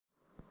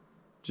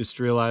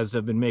Just realized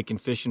I've been making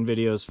fishing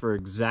videos for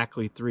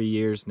exactly 3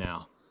 years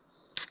now.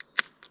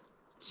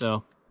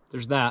 So,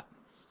 there's that.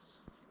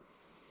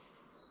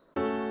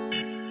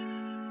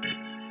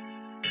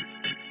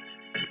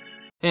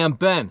 Hey, I'm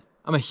Ben.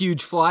 I'm a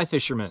huge fly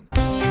fisherman.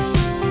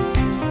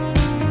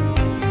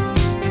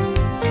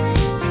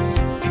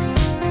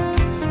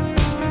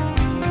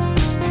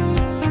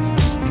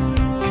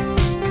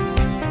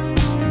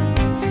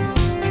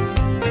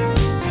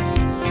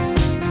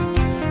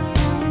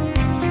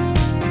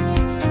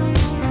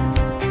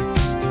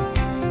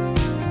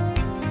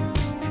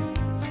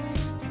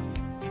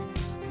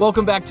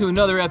 Welcome back to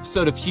another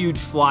episode of Huge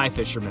Fly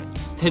Fisherman.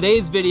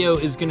 Today's video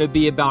is going to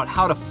be about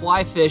how to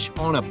fly fish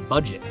on a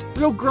budget.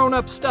 Real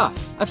grown-up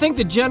stuff. I think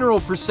the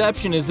general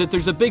perception is that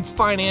there's a big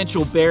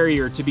financial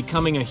barrier to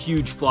becoming a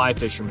huge fly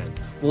fisherman.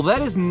 Well,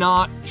 that is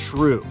not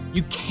true.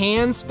 You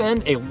can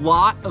spend a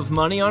lot of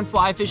money on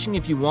fly fishing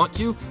if you want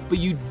to, but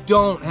you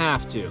don't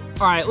have to.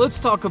 All right, let's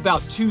talk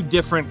about two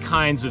different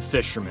kinds of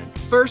fishermen.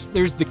 First,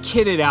 there's the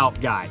kitted out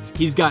guy.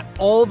 He's got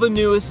all the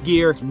newest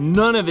gear,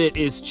 none of it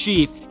is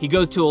cheap. He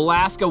goes to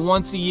Alaska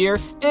once a year,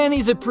 and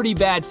he's a pretty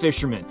bad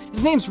fisherman.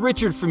 His name's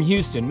Richard from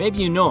Houston, maybe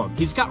you know him.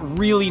 He's got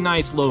really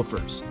nice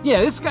loafers. Yeah,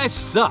 this guy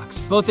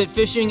sucks, both at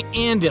fishing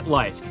and at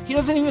life. He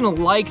doesn't even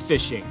like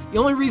fishing. The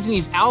only reason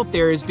he's out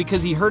there is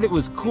because he heard it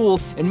was cool,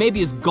 and maybe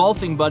his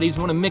golfing buddies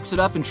want to mix it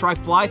up and try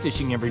fly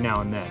fishing every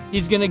now and then.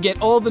 He's gonna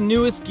get all the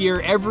newest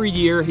gear every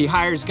year, he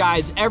hires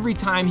guides every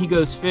time he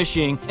goes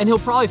fishing, and he'll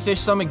probably fish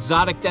some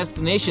exotic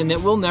destination that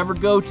we'll never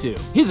go to.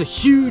 He's a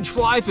huge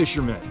fly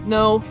fisherman.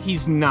 No,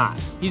 he's not.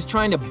 He's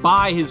trying to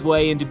buy his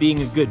way into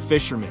being a good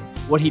fisherman.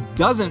 What he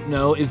doesn't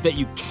know is that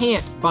you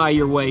can't buy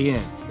your way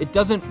in. It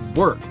doesn't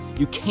work.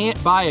 You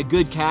can't buy a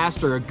good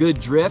cast or a good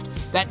drift.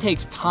 That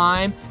takes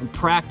time and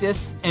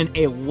practice and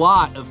a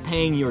lot of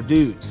paying your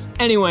dues.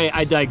 Anyway,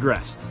 I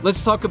digress. Let's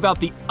talk about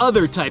the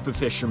other type of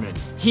fisherman.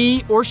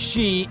 He or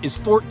she is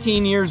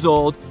 14 years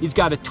old. He's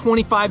got a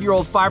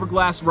 25-year-old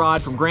fiberglass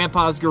rod from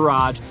Grandpa's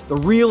garage. The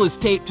reel is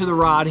taped to the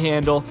rod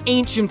handle,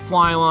 ancient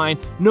fly line,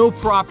 no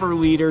proper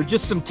leader,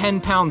 just some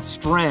 10-pound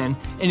stren.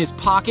 In his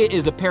pocket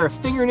is a pair of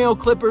fingernail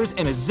clippers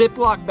and a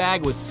Ziploc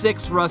bag with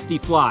 6 rusty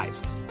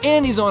flies.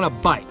 And he's on a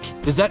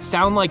bike. Does that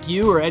sound like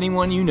you or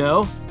anyone you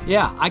know?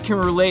 Yeah, I can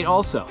relate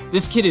also.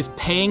 This kid is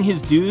paying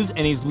his dues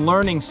and he's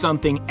learning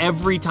something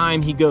every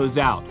time he goes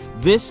out.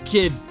 This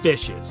kid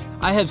fishes.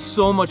 I have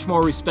so much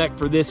more respect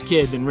for this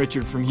kid than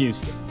Richard from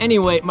Houston.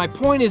 Anyway, my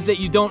point is that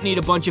you don't need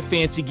a bunch of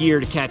fancy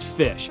gear to catch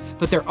fish,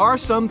 but there are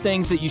some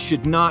things that you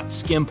should not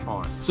skimp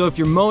on. So if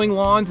you're mowing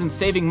lawns and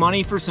saving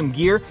money for some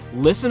gear,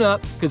 listen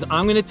up, because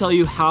I'm gonna tell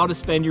you how to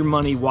spend your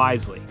money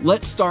wisely.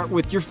 Let's start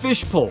with your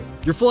fish pole,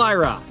 your fly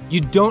rod.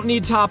 You don't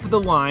need top of the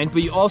line,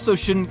 but you also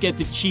shouldn't get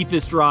the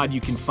cheapest rod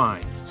you can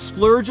find.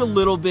 Splurge a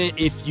little bit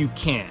if you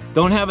can.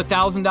 Don't have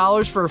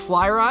 $1,000 for a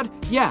fly rod?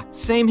 Yeah,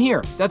 same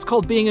here. That's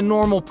called being a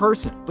normal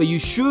person. But you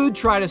should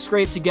try to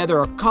scrape together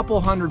a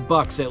couple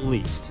 $100 at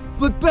least.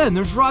 But Ben,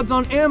 there's rods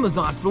on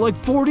Amazon for like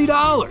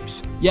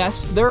 $40.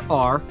 Yes, there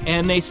are,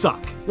 and they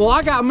suck. Well,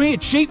 I got me a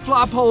cheap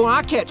fly pole and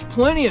I catch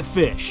plenty of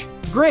fish.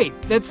 Great,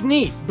 that's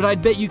neat, but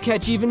I'd bet you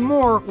catch even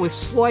more with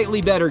slightly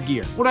better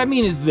gear. What I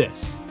mean is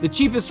this. The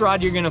cheapest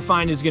rod you're gonna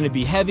find is gonna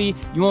be heavy,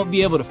 you won't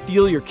be able to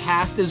feel your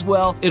cast as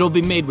well, it'll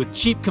be made with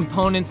cheap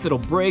components that'll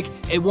break,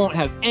 it won't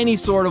have any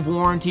sort of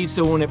warranty,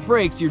 so when it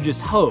breaks, you're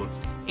just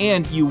hosed,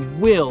 and you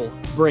will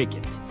break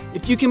it.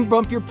 If you can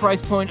bump your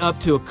price point up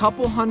to a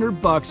couple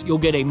 $100, you'll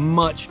get a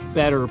much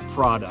better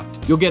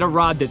product. You'll get a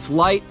rod that's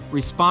light,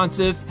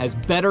 responsive, has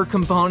better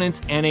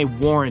components, and a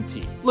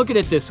warranty. Look at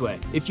it this way.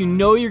 If you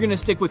know you're gonna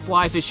stick with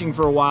fly fishing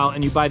for a while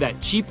and you buy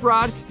that cheap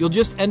rod, you'll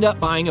just end up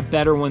buying a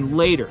better one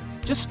later.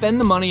 Just spend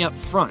the money up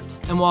front.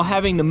 And while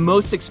having the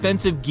most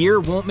expensive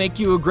gear won't make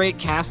you a great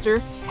caster,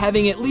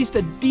 having at least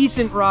a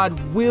decent rod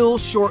will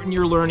shorten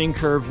your learning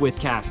curve with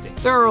casting.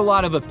 There are a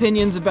lot of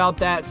opinions about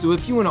that, so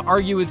if you want to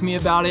argue with me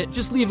about it,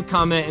 just leave a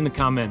comment in the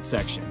comments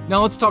section.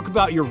 Now let's talk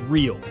about your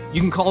reel. You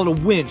can call it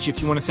a winch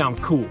if you want to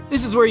sound cool.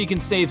 This is where you can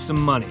save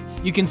some money.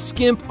 You can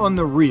skimp on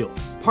the reel.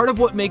 Part of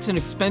what makes an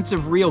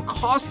expensive reel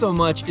cost so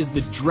much is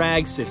the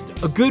drag system.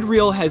 A good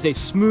reel has a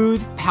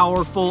smooth,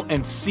 powerful,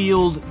 and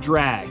sealed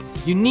drag.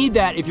 You need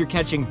that if you're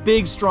catching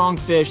big, strong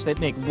fish that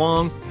make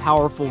long,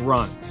 powerful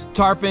runs.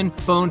 Tarpon,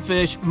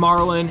 bonefish,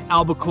 marlin,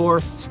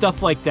 albacore,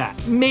 stuff like that.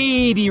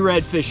 Maybe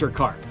redfish or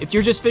carp. If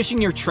you're just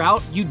fishing your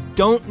trout, you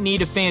don't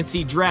need a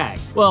fancy drag.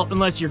 Well,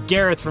 unless you're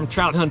Gareth from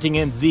Trout Hunting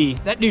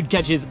NZ, that dude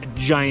catches a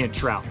giant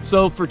trout.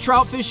 So for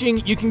trout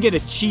fishing, you can get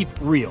a cheap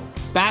reel.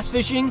 Bass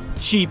fishing,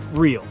 cheap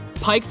reel.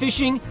 Pike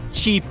fishing,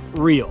 cheap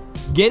reel.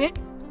 Get it?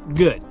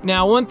 Good.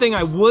 Now, one thing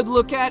I would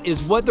look at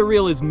is what the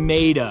reel is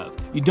made of.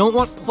 You don't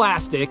want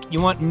plastic, you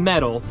want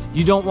metal.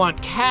 You don't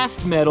want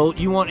cast metal,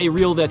 you want a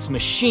reel that's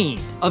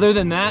machined. Other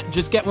than that,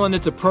 just get one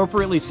that's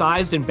appropriately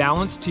sized and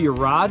balanced to your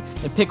rod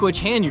and pick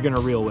which hand you're gonna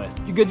reel with.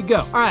 You're good to go.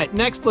 All right,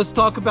 next let's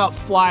talk about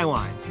fly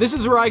lines. This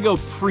is where I go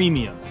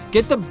premium.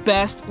 Get the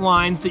best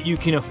lines that you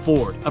can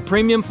afford. A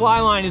premium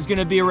fly line is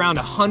gonna be around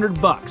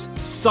 $100.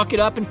 Suck it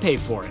up and pay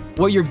for it.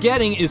 What you're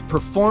getting is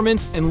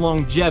performance and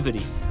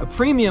longevity. A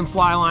premium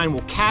fly line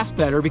will cast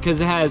better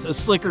because it has a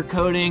slicker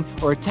coating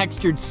or a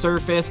textured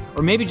surface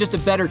or maybe just a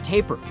better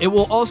taper. It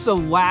will also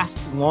last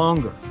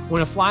longer.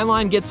 When a fly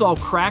line gets all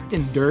cracked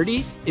and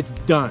dirty, it's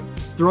done.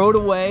 Throw it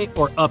away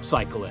or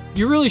upcycle it.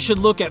 You really should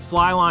look at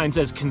fly lines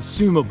as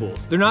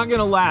consumables. They're not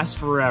gonna last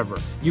forever.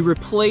 You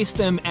replace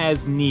them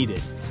as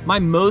needed. My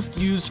most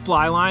used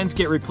fly lines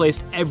get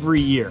replaced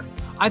every year.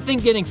 I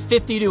think getting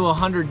 50 to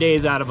 100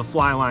 days out of a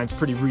fly line is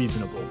pretty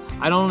reasonable.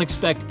 I don't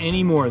expect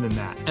any more than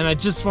that. And I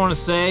just want to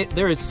say,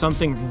 there is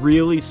something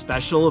really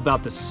special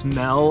about the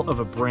smell of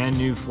a brand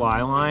new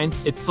fly line.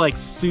 It's like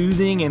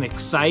soothing and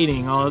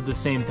exciting all at the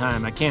same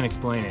time. I can't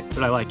explain it,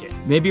 but I like it.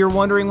 Maybe you're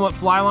wondering what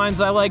fly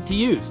lines I like to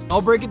use.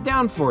 I'll break it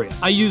down for you.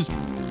 I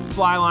used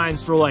fly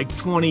lines for like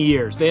 20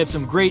 years. They have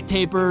some great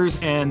tapers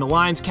and the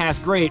lines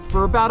cast great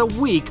for about a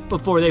week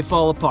before they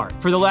fall apart.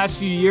 For the last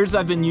few years,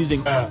 I've been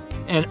using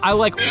and I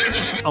like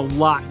a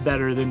lot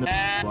better than the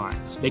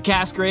lines. They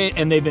cast great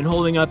and they've been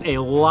holding up a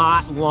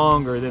lot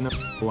longer than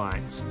the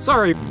lines.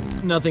 Sorry,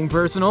 nothing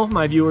personal.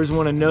 My viewers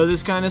want to know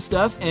this kind of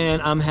stuff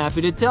and I'm happy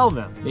to tell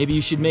them. Maybe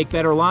you should make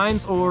better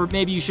lines or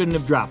maybe you shouldn't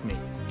have dropped me.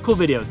 Cool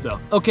videos though.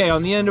 Okay,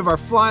 on the end of our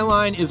fly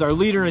line is our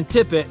leader and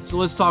tippet, so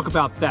let's talk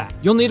about that.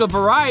 You'll need a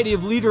variety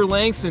of leader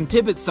lengths and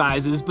tippet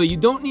sizes, but you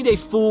don't need a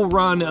full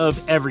run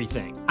of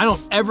everything. I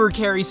don't ever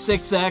carry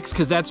 6X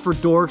because that's for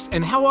dorks,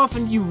 and how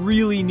often do you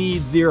really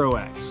need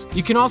 0X?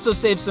 You can also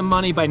save some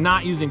money by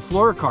not using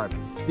fluorocarbon.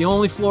 The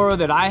only fluoro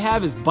that I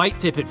have is bite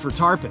tippet for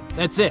tarpon.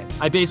 That's it.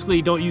 I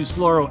basically don't use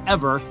fluoro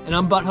ever, and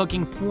I'm butt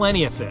hooking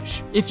plenty of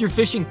fish. If you're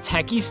fishing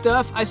techie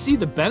stuff, I see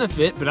the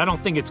benefit, but I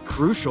don't think it's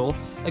crucial.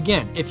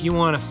 Again, if you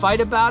want to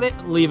fight about it,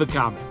 leave a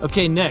comment.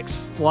 Okay, next,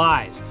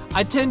 flies.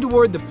 I tend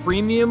toward the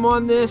premium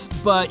on this,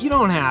 but you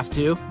don't have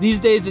to. These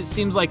days, it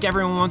seems like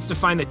everyone wants to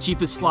find the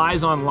cheapest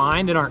flies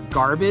online that aren't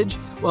garbage.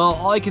 Well,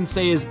 all I can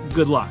say is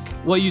good luck.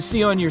 What you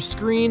see on your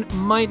screen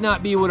might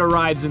not be what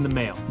arrives in the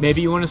mail.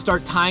 Maybe you want to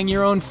start tying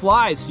your own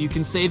flies so you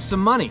can save some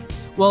money.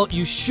 Well,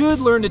 you should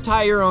learn to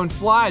tie your own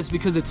flies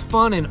because it's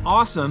fun and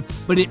awesome,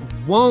 but it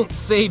won't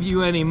save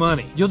you any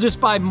money. You'll just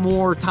buy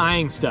more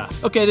tying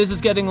stuff. Okay, this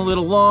is getting a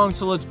little long,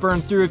 so let's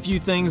burn through a few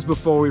things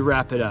before we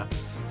wrap it up.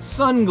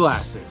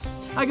 Sunglasses.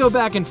 I go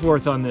back and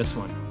forth on this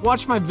one.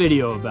 Watch my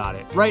video about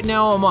it. Right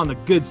now I'm on the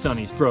Good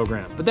Sunnies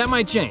program, but that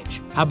might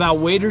change. How about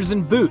waders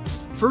and boots?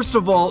 First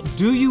of all,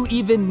 do you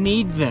even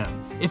need them?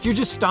 If you're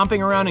just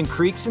stomping around in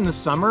creeks in the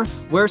summer,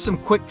 wear some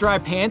quick dry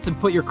pants and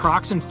put your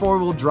Crocs in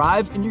 4-wheel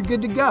drive and you're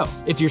good to go.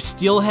 If you're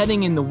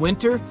steelheading in the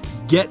winter,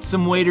 get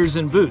some waders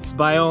and boots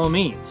by all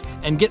means.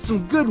 And get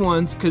some good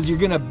ones because you're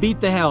gonna beat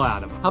the hell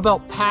out of them. How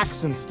about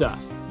packs and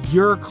stuff?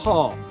 Your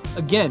call.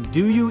 Again,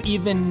 do you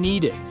even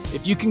need it?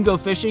 If you can go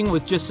fishing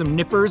with just some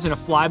nippers and a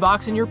fly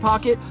box in your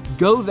pocket,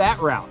 go that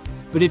route.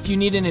 But if you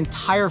need an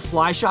entire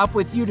fly shop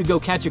with you to go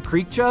catch a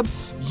creek chub,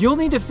 you'll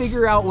need to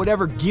figure out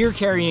whatever gear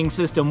carrying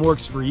system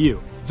works for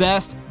you.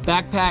 Vest,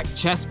 backpack,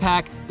 chest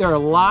pack, there are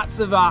lots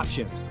of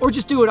options. Or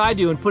just do what I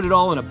do and put it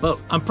all in a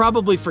boat. I'm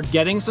probably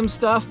forgetting some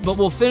stuff, but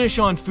we'll finish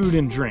on food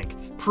and drink.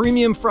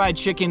 Premium fried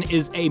chicken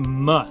is a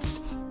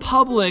must.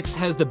 Publix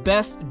has the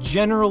best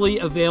generally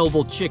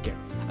available chicken.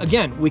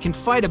 Again, we can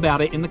fight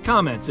about it in the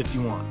comments if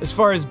you want. As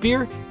far as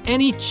beer,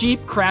 any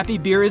cheap, crappy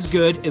beer is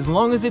good as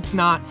long as it's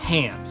not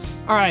Hams.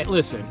 All right,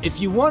 listen, if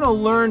you want to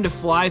learn to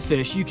fly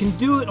fish, you can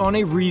do it on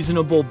a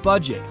reasonable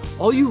budget.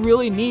 All you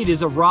really need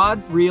is a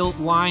rod, reel,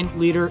 line,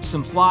 leader,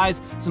 some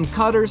flies, some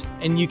cutters,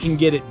 and you can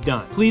get it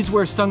done. Please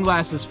wear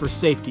sunglasses for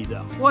safety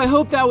though. Well, I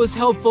hope that was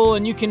helpful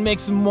and you can make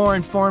some more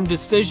informed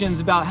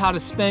decisions about how to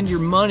spend your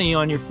money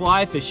on your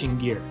fly fishing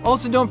gear.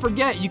 Also, don't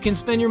forget, you can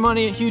spend your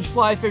money at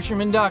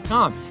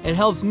hugeflyfisherman.com. It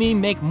helps me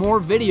make more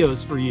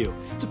videos for you.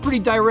 It's a pretty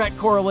direct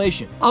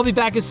correlation. I'll be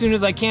back as soon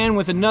as I can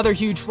with another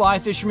Huge Fly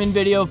Fisherman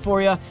video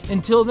for you.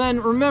 Until then,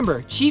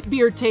 remember, cheap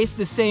beer tastes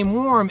the same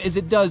warm as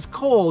it does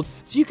cold,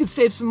 so you can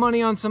save some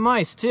money on some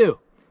ice too.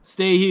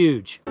 Stay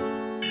huge.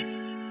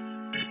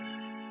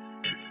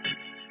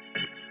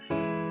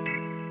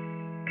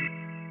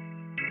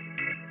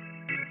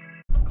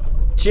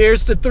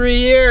 Cheers to 3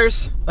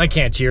 years. I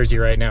can't cheers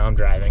you right now, I'm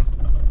driving.